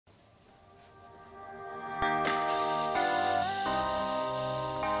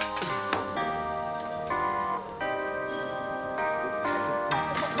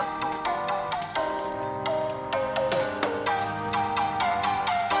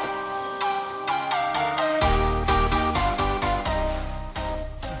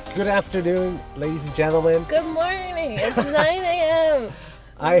Good afternoon, ladies and gentlemen. Good morning. It's 9 a.m.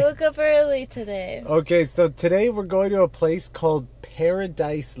 I woke up early today. Okay, so today we're going to a place called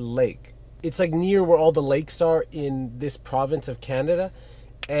Paradise Lake. It's like near where all the lakes are in this province of Canada.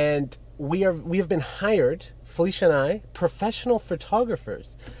 And we have been hired, Felicia and I, professional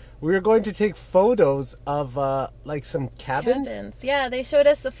photographers. We were going to take photos of like some cabins. Yeah, they showed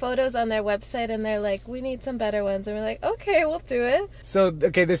us the photos on their website and they're like, we need some better ones. And we're like, okay, we'll do it. So,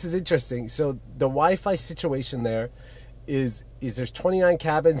 okay, this is interesting. So the Wi-Fi situation there is there's 29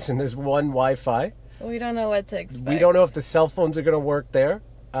 cabins and there's one Wi-Fi. We don't know what to expect. We don't know if the cell phones are going to work there.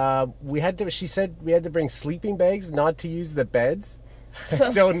 She said we had to bring sleeping bags, not to use the beds. So,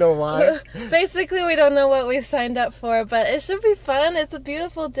 I don't know why. Basically, we don't know what we signed up for, but it should be fun. It's a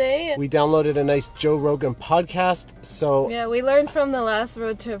beautiful day. We downloaded a nice Joe Rogan podcast, so... Yeah, we learned from the last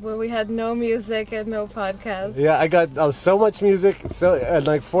road trip where we had no music and no podcast. Yeah, I got so much music, and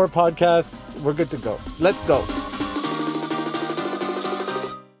like 4 podcasts. We're good to go. Let's go.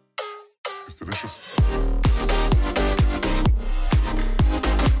 It's delicious.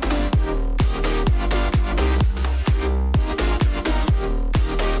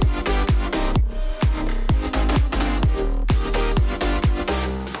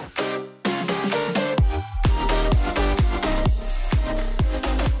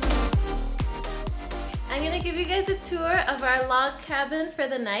 Of our log cabin for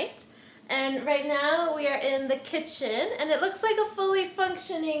the night, and right now we are in the kitchen, and it looks like a fully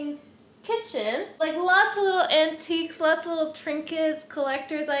functioning kitchen, like lots of little antiques, lots of little trinkets,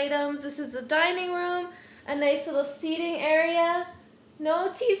 collector's items. This is the dining room, a nice little seating area, no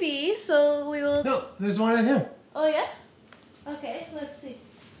TV, so we will... No, there's one in here. Oh yeah? Okay, let's see.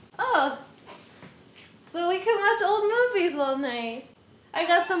 Oh, so we can watch old movies all night. I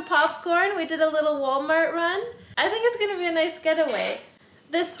got some popcorn. We did a little Walmart run. I think it's going to be a nice getaway.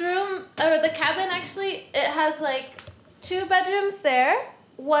 This room, or the cabin actually, it has like 2 bedrooms there,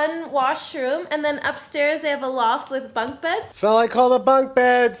 1 washroom, and then upstairs they have a loft with bunk beds. Fel, I call the bunk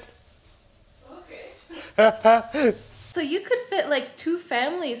beds. Okay. So you could fit like 2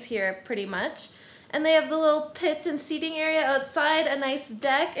 families here pretty much. And they have the little pit and seating area outside, a nice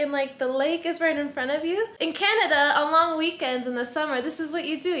deck, and like the lake is right in front of you. In Canada, on long weekends in the summer, this is what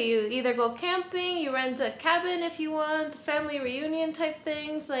you do. You either go camping, you rent a cabin if you want, family reunion type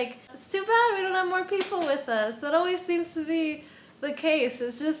things. Like, it's too bad we don't have more people with us. That always seems to be the case.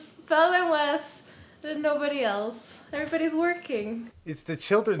 It's just Fel and Wes and nobody else. Everybody's working. It's the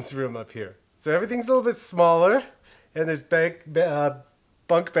children's room up here. So everything's a little bit smaller, and there's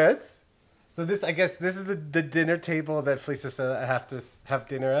bunk beds. So this, I guess, this is the dinner table that Felicia said I have to have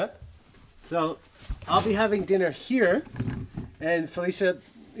dinner at. So I'll be having dinner here, and Felicia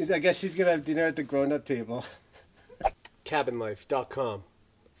I guess she's gonna have dinner at the grown-up table.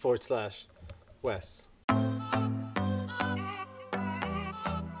 cabinlife.com/Wes.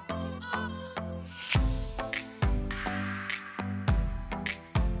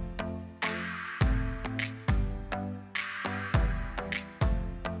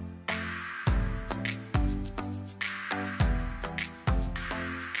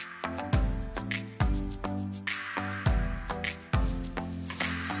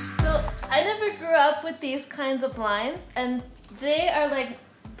 I never grew up with these kinds of blinds, and they are like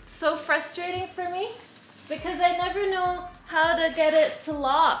so frustrating for me because I never know how to get it to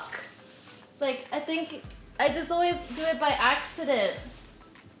lock. Like, I think I just always do it by accident,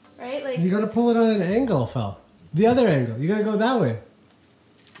 right? Like, you gotta pull it on an angle, Fel. The other angle. You gotta go that way.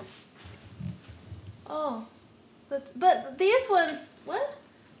 oh, but these ones, what?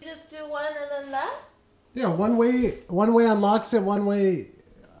 You just do one and then that? Yeah, one way unlocks it, one way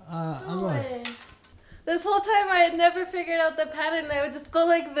No way. This whole time I had never figured out the pattern. I would just go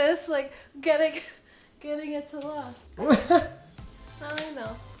like this, like getting it to lock. Now I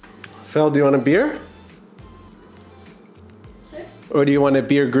know. Fel, do you want a beer? Sure. Or do you want a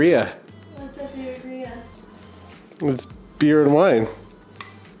beer gria? What's a beer gria? It's beer and wine.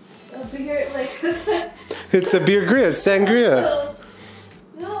 A beer like this? It's a beer gria, sangria.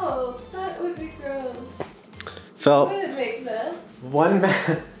 No, that would be gross. Fel, I wouldn't make that.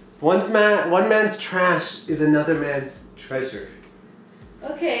 one man's trash is another man's treasure.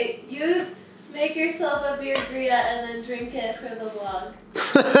 Okay, you make yourself a beer gria and then drink it for the vlog.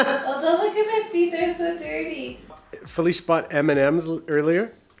 Oh, don't look at my feet, they're so dirty. Felicia bought M&Ms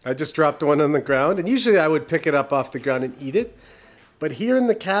earlier. I just dropped one on the ground, and usually I would pick it up off the ground and eat it. But here in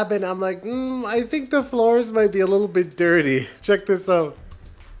the cabin, I'm like, I think the floors might be a little bit dirty. Check this out.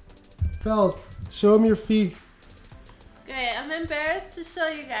 Fel, show them your feet. Okay, I'm embarrassed to show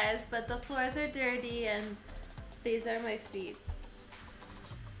you guys. guys, but the floors are dirty and these are my feet. Fel, show them your feet. Okay, I'm embarrassed to show you guys, but the floors are dirty and these are my feet. Okay, I'm embarrassed to show you guys, but the floors are dirty and these are my feet. Okay, I'm embarrassed to show you guys, but the floors are dirty and these are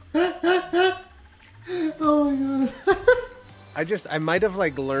my feet. Oh my god. I might have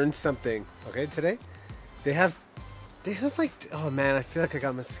like learned something, okay, today. They have like, oh man, I feel like I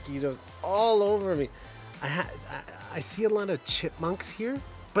got mosquitoes all over me. I see a lot of chipmunks here,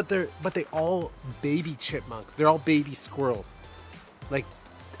 but they all baby chipmunks. They're all baby squirrels. Like,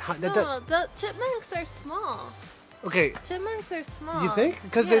 The chipmunks are small. Okay. Chipmunks are small. You think?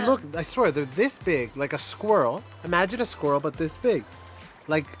 Because they look, I swear, they're this big, like a squirrel. Imagine a squirrel, but this big.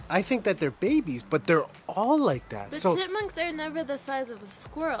 Like, I think that they're babies, but they're all like that. The so chipmunks are never the size of a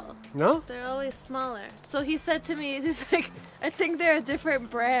squirrel. No? They're always smaller. So he said to me, he's like, I think they're a different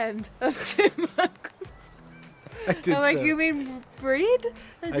brand of chipmunks. I'm like, you mean breed?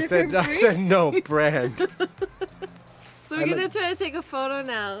 I said no, brand. So we're gonna try to take a photo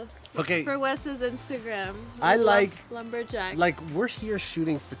now. Okay. For Wes's Instagram. I like Lumberjack. Like, we're here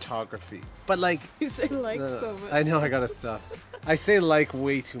shooting photography, but like You say like so much. I know, I gotta stop. I say like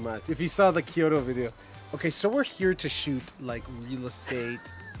way too much. If you saw the Kyoto video. Okay, so we're here to shoot like real estate.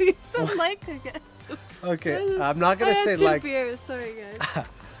 You said like again. Okay, I'm not gonna say two like. beers. Sorry guys.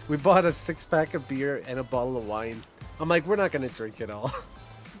 We bought a 6-pack of beer and a bottle of wine. I'm like, we're not gonna drink it all.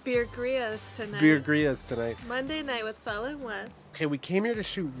 Beer grias tonight. Beer grias tonight. Monday night with Fel and Wes. Okay, we came here to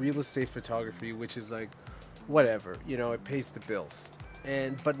shoot real estate photography, which is like, whatever, you know, it pays the bills.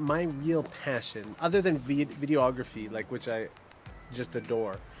 But my real passion, other than videography, like which I just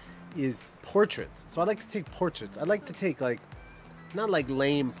adore, is portraits. So I like to take portraits. I like to take like, not like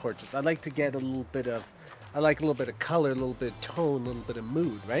lame portraits. I like to get a little bit of color, a little bit of tone, a little bit of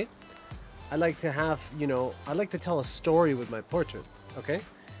mood, right? I like to have, you know, I like to tell a story with my portraits, okay?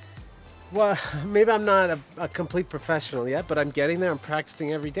 Well, maybe I'm not a complete professional yet, but I'm getting there. I'm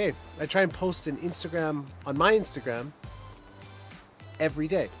practicing every day. I try and post on my Instagram, every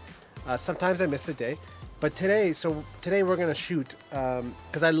day. Sometimes I miss a day, but today we're gonna shoot,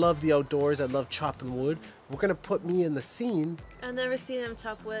 because I love the outdoors. I love chopping wood. We're gonna put me in the scene. I've never seen him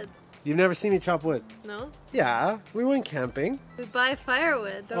chop wood. You've never seen me chop wood? No? Yeah, we went camping. We buy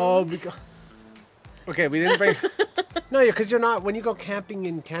firewood, don't we? Okay, we didn't bring... No, because you're not... When you go camping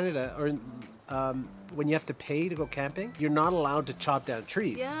in Canada, or when you have to pay to go camping, you're not allowed to chop down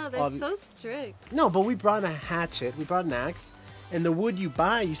trees. Yeah, they're so strict. No, but we brought a hatchet, we brought an axe, and the wood you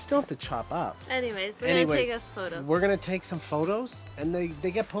buy, you still have to chop up. Anyways, we're gonna take a photo. We're gonna take some photos, and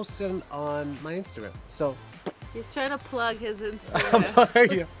they get posted on my Instagram. So... He's trying to plug his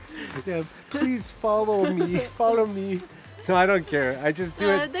Instagram. Yeah, please follow me. Follow me. No, I don't care. I just do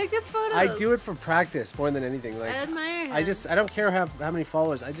it. They're good photos. I do it for practice more than anything. Like, I admire him. I don't care how many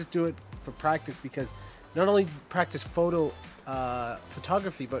followers. I just do it for practice, because not only practice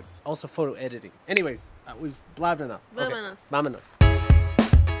photography, but also photo editing. Anyways, we've blabbed enough. Vámonos. Okay. Vámonos.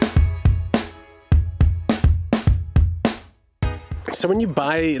 So when you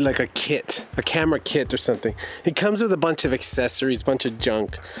buy like a camera kit or something, it comes with a bunch of accessories, bunch of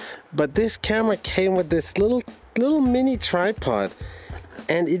junk. But this camera came with this little mini tripod,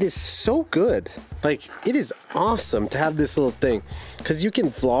 and it is so good. Like, it is awesome to have this little thing, because you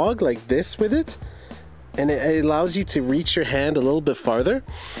can vlog like this with it, and it allows you to reach your hand a little bit farther.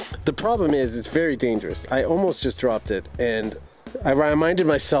 The problem is it's very dangerous. I almost just dropped it, and I reminded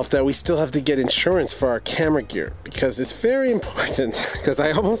myself that we still have to get insurance for our camera gear, because it's very important, because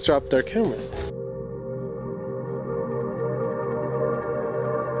I almost dropped our camera.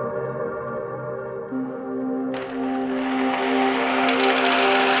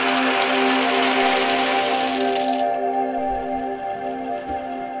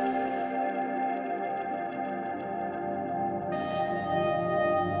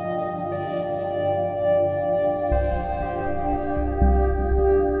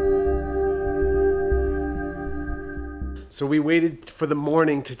 So we waited for the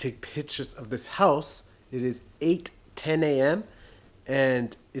morning to take pictures of this house. It is 8:10 a.m.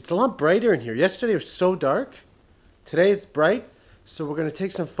 and it's a lot brighter in here. Yesterday it was so dark. Today it's bright. So we're gonna take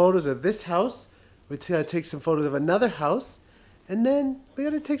some photos of this house. We're gonna take some photos of another house, and then we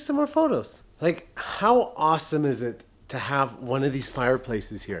gotta take some more photos. Like, how awesome is it to have one of these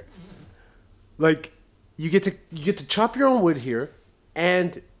fireplaces here? Like, you get to chop your own wood here,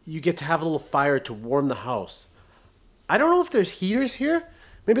 and you get to have a little fire to warm the house. I don't know if there's heaters here.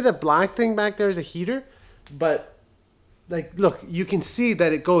 Maybe that black thing back there is a heater. But, like, look, you can see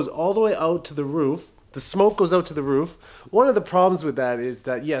that it goes all the way out to the roof. The smoke goes out to the roof. One of the problems with that is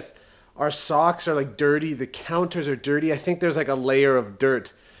that, yes, our socks are, like, dirty. The counters are dirty. I think there's, like, a layer of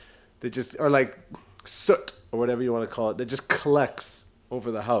dirt that just, or, like, soot, or whatever you want to call it, that just collects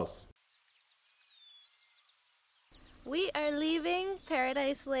over the house. We are leaving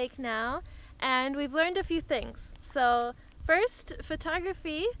Paradise Lake now, and we've learned a few things. So First,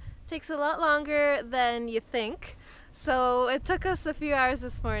 photography takes a lot longer than you think. So it took us a few hours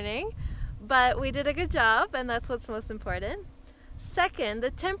this morning, but we did a good job, and that's what's most important. Second,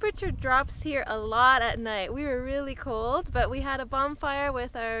 the temperature drops here a lot at night. We were really cold, but we had a bonfire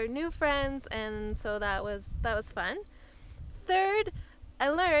with our new friends, and so that was fun. Third, I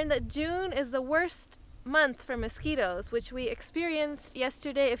learned that June is the worst month for mosquitoes, which we experienced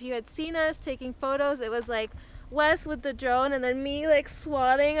yesterday. If you had seen us taking photos, it was like Wes with the drone and then me like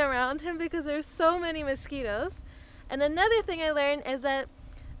swatting around him because there's so many mosquitoes. And another thing I learned is that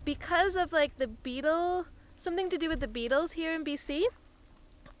because of like the beetle, something to do with the beetles here in BC,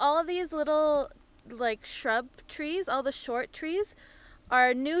 all these little like shrub trees, all the short trees,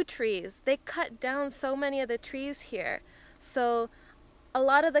 are new trees. They cut down so many of the trees here. So a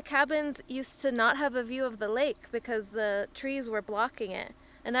lot of the cabins used to not have a view of the lake because the trees were blocking it.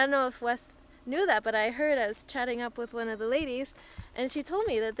 And I don't know if Wes knew that, but I heard, I was chatting up with one of the ladies, and she told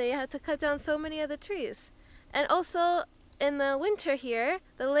me that they had to cut down so many of the trees. And also, in the winter here,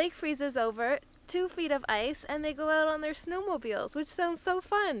 the lake freezes over, 2 feet of ice, and they go out on their snowmobiles, which sounds so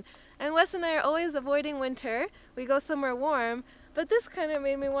fun. And Wes and I are always avoiding winter. We go somewhere warm, but this kind of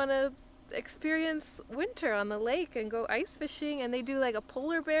made me want to experience winter on the lake and go ice fishing, and they do like a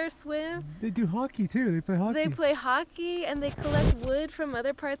polar bear swim. They do hockey too. They play hockey. They play hockey, and they collect wood from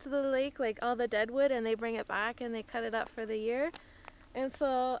other parts of the lake, like all the dead wood, and they bring it back and they cut it up for the year. And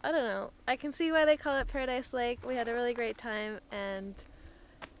so, I don't know, I can see why they call it Paradise Lake. We had a really great time, and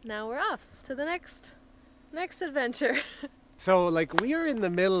now we're off to the next adventure. So like we are in the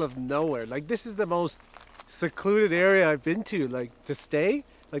middle of nowhere. Like this is the most secluded area I've been to, like to stay.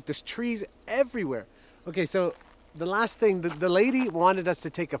 Like there's trees everywhere. Okay, so the last thing, the lady wanted us to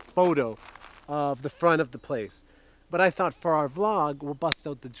take a photo of the front of the place. But I thought for our vlog, we'll bust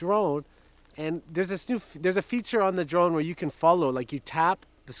out the drone. And there's a feature on the drone where you can follow, like you tap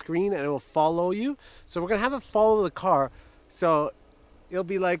the screen and it will follow you. So we're gonna have it follow the car. So it'll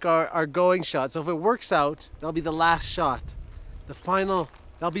be like our going shot. So if it works out, that'll be the last shot. The final,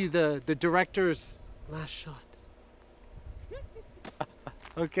 that'll be the director's last shot.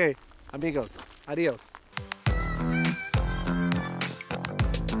 Okay, amigos, adios.